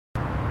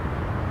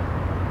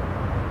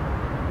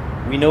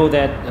We know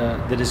that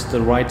that is the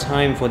right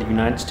time for the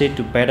United States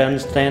to better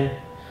understand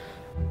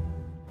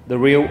the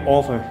real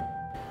offer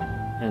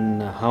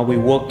and how we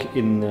work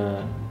in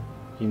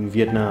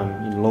Vietnam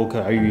in local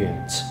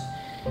areas.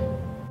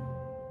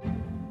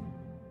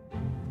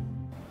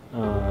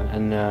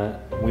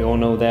 We all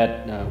know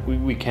that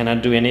we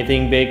cannot do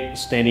anything big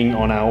standing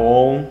on our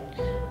own.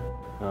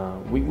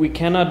 We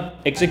cannot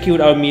execute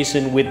our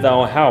mission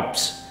without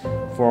helps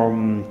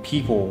from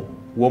people,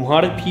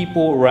 warm-hearted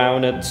people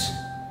around us.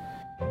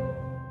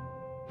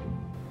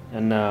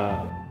 And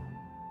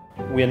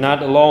we are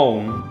not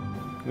alone.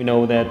 We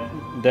know that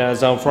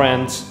there's our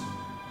friends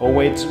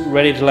always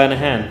ready to lend a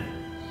hand.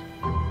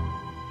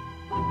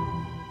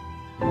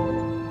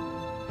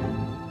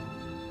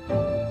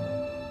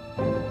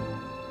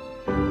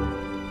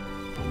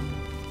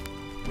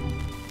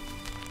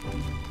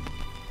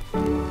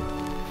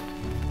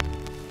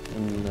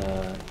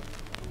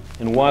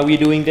 And why are we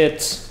doing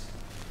that?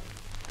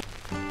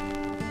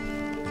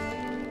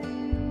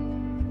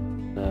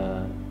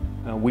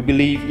 We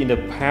believe in the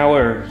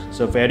power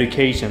of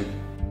education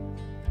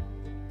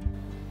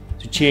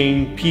to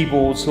change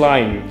people's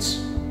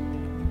lives.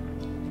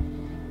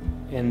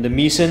 And the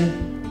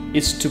mission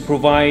is to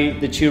provide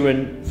the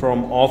children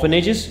from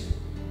orphanages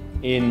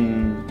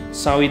in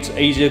Southeast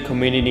Asia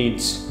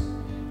communities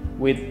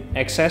with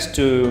access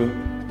to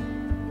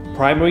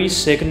primary,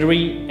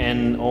 secondary,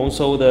 and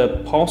also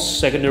the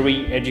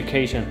post-secondary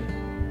education.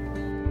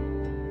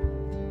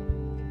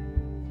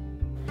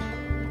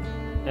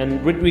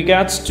 And with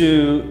regards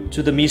to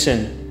the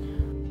mission,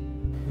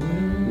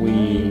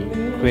 we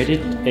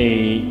created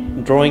a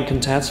drawing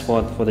contest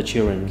for the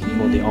children,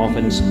 for the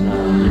orphans in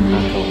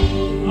Hanko.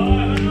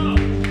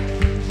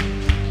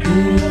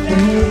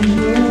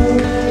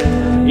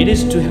 It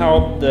is to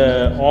help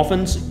the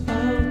orphans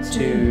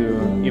to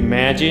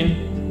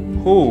imagine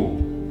who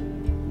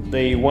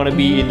they want to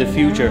be in the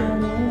future.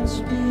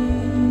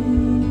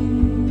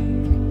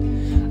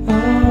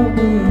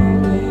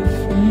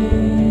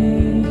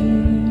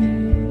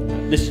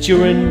 These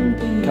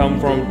children come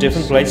from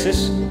different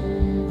places,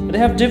 but they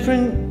have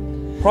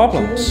different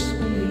problems.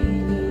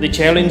 They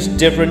challenge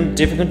different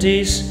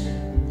difficulties,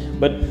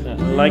 but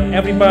like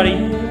everybody,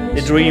 they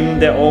dream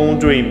their own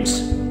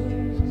dreams.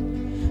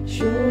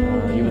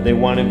 If they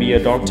want to be a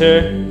doctor,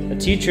 a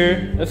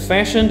teacher, a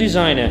fashion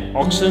designer,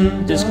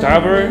 auction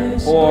discoverer,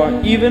 or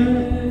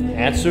even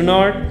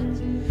astronaut,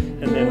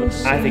 and then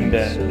I think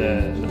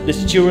that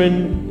these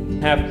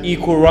children have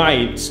equal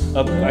rights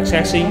of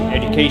accessing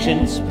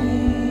education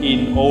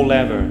in all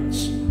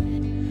levels.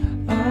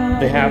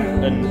 They have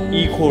an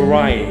equal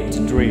right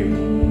to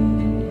dream.